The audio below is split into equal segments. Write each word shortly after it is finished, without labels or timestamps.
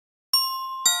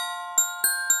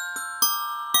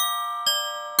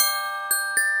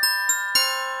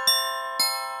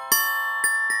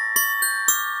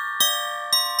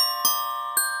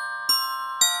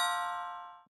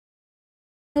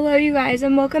Hello you guys,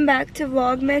 and welcome back to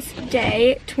Vlogmas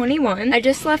day 21. I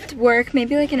just left work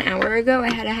maybe like an hour ago.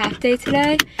 I had a half day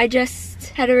today. I just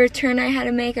had a return I had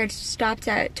to make. I stopped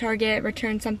at Target,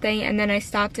 returned something, and then I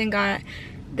stopped and got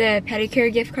the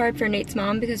pedicure gift card for Nate's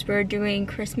mom because we're doing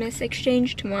Christmas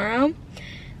exchange tomorrow.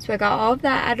 So I got all of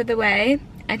that out of the way.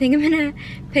 I think I'm gonna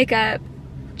pick up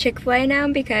Chick-fil-A now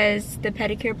because the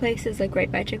pedicure place is like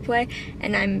right by Chick-fil-A,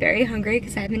 and I'm very hungry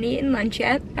because I haven't eaten lunch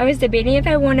yet. I was debating if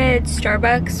I wanted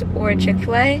Starbucks or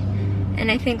Chick-fil-A, and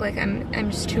I think like I'm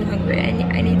just too hungry.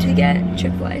 I need to get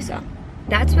Chick-fil-A, so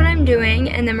that's what I'm doing.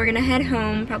 And then we're gonna head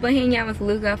home, probably hang out with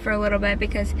Luca for a little bit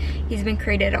because he's been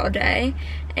crated all day,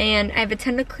 and I have a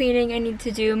ton of cleaning I need to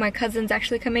do. My cousin's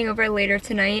actually coming over later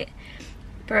tonight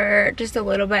for just a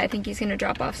little bit. I think he's gonna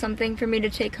drop off something for me to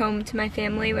take home to my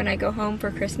family when I go home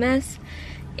for Christmas,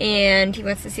 and he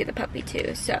wants to see the puppy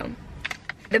too. So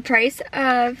the price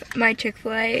of my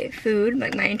Chick-fil-A food,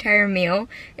 like my entire meal,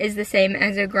 is the same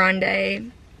as a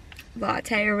grande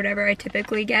latte or whatever I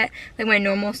typically get. Like my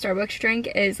normal Starbucks drink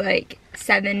is like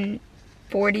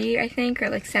 $7.40 I think, or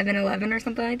like $7.11 or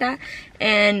something like that,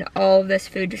 and all of this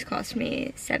food just cost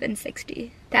me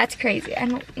 $7.60. That's crazy. I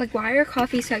don't like, why are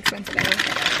coffees so expensive? I don't get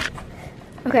it.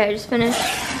 Okay, I just finished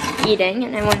eating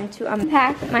and I wanted to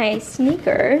unpack my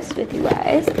sneakers with you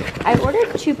guys. I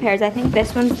ordered 2 pairs. I think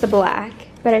this one's the black,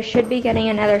 but I should be getting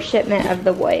another shipment of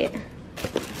the white.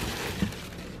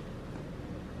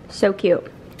 So cute.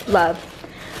 Love.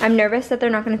 I'm nervous that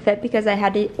they're not going to fit because I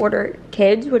had to order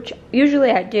kids, which usually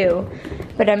I do,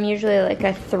 but I'm usually like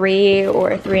a 3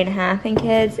 or a 3.5 in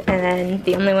kids, and then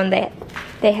the only one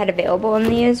they had available in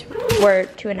these were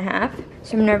 2.5.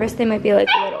 So I'm nervous they might be like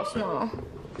a little small.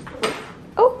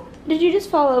 Oh, did you just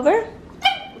fall over?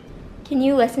 Can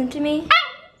you listen to me?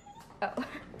 Oh.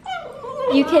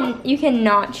 You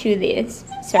cannot chew these,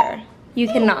 sir. You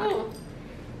cannot.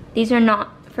 These are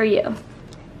not for you.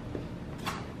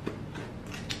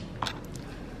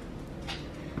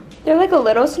 They're like a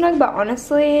little snug, but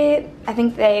honestly, I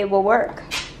think they will work.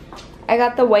 I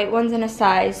got the white ones in a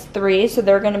size 3, so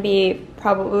they're gonna be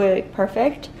probably like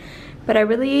perfect. But I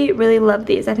really, really love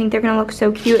these. I think they're gonna look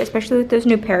so cute, especially with those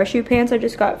new parachute pants I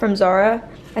just got from Zara.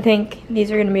 I think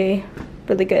these are gonna be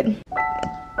really good.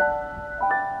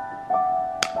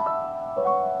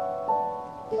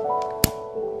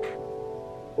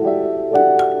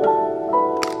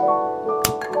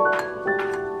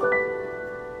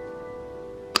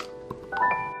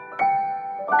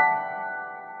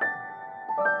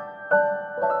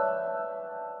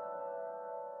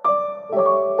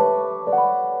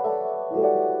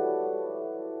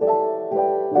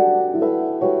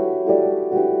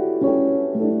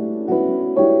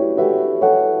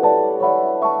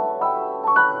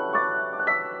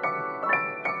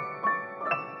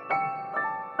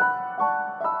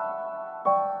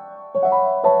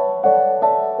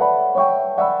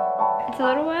 It's a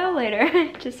little while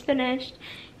later. Just finished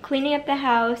cleaning up the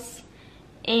house,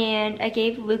 and I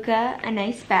gave Luca a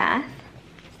nice bath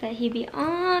so that he'd be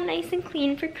all nice and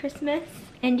clean for Christmas.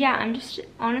 And yeah, I'm just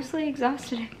honestly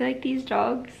exhausted. I feel like these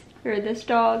dogs, or this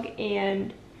dog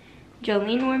and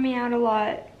Jolene, wore me out a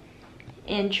lot,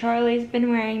 and Charlie's been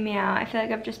wearing me out. I feel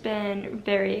like I've just been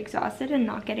very exhausted and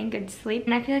not getting good sleep,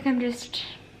 and I feel like I'm just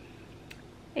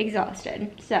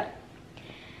exhausted. So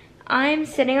I'm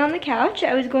sitting on the couch.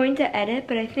 I was going to edit,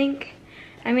 but I think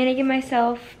I'm gonna give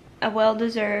myself a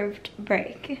well-deserved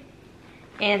break.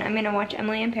 And I'm gonna watch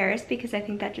Emily in Paris because I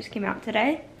think that just came out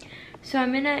today. So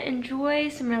I'm gonna enjoy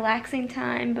some relaxing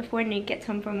time before Nate gets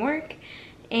home from work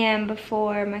and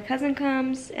before my cousin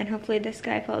comes, and hopefully this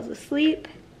guy falls asleep.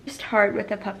 It's just hard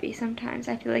with a puppy sometimes.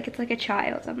 I feel like it's like a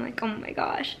child. I'm like, oh my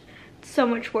gosh, it's so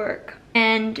much work.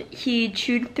 And he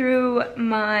chewed through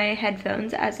my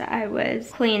headphones as I was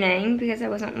cleaning because I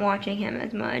wasn't watching him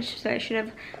as much. So I should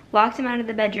have locked him out of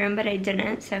the bedroom, but I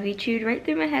didn't. So he chewed right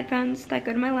through my headphones that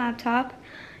go to my laptop.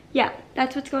 Yeah,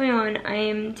 that's what's going on. I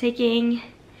am taking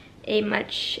a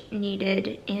much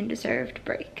needed and deserved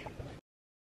break.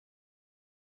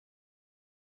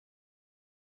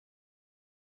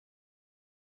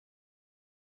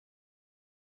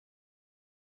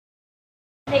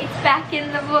 Nate's back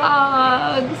in the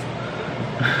vlogs.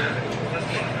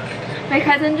 My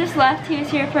cousin just left. He was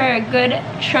here for a good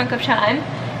chunk of time.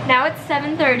 Now it's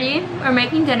 7:30. We're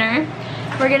making dinner.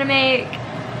 We're gonna make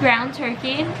ground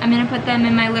turkey. I'm gonna put them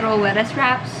in my little lettuce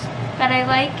wraps that I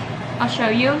like. I'll show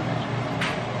you.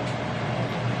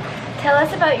 Tell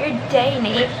us about your day,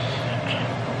 Nate.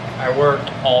 I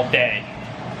worked all day.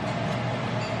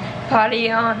 Party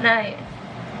all night.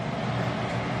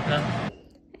 No.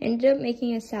 I ended up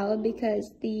making a salad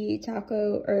because the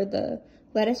taco or the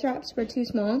lettuce wraps were too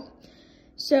small.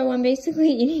 So I'm basically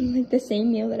eating like the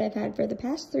same meal that I've had for the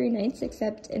past 3 nights,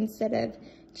 except instead of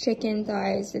chicken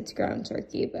thighs, it's ground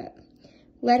turkey, but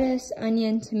lettuce,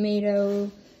 onion,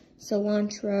 tomato,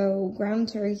 cilantro, ground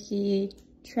turkey,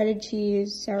 shredded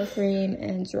cheese, sour cream,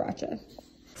 and sriracha.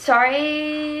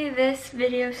 Sorry this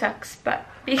video sucks, but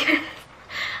because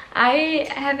I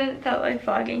haven't felt like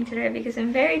vlogging today because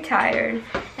I'm very tired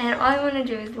and all I want to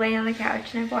do is lay on the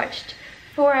couch, and I've watched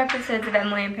 4 episodes of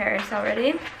Emily in Paris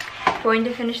already. Going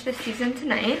to finish the season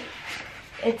tonight.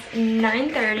 It's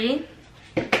 9:30.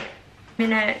 I'm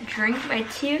gonna drink my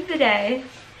tea of the day,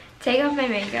 take off my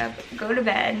makeup, go to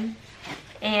bed,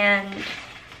 and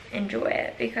enjoy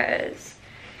it because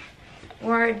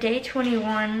we're day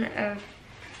 21 of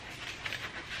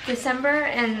December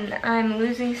and I'm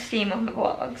losing steam on the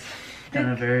vlogs. Done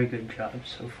a very good job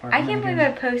so far. I can't believe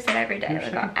I post it every day.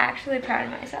 Like, I'm actually proud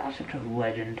of myself. Such a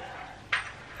legend.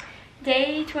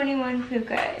 Day 21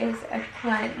 Puka is a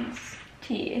cleanse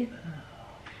tea.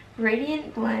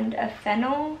 Radiant blend of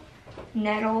fennel,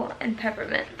 nettle, and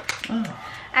peppermint. Oh.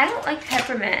 I don't like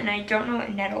peppermint and I don't know what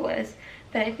nettle is,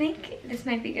 but I think this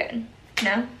might be good.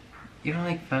 No? You don't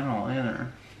like fennel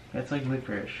either. That's like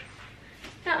licorice.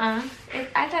 I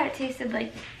thought it tasted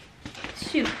like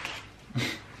soup.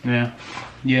 Yeah.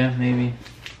 Yeah, maybe.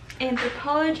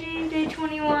 Anthropology, day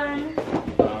 21.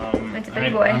 That's a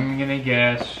big boy. I'm gonna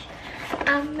guess.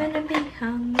 I'm gonna be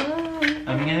humble.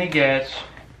 I'm gonna guess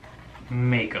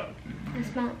makeup. It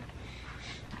smells.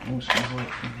 Oh, it smells like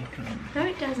makeup. No,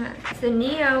 it doesn't. It's the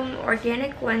Neom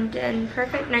Organic London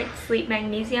Perfect Night Sleep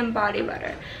Magnesium Body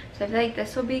Butter. So I feel like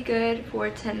this will be good for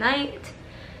tonight.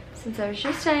 Since I was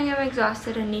just saying I'm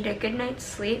exhausted and need a good night's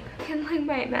sleep. And like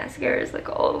my mascara is like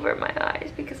all over my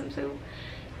eyes because I'm so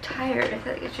tired. I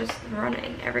feel like it's just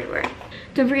running everywhere.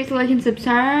 Don't forget to like and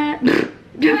subscribe.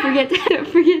 Don't forget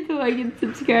to like and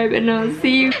subscribe, and I'll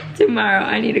see you tomorrow.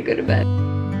 I need to go to bed.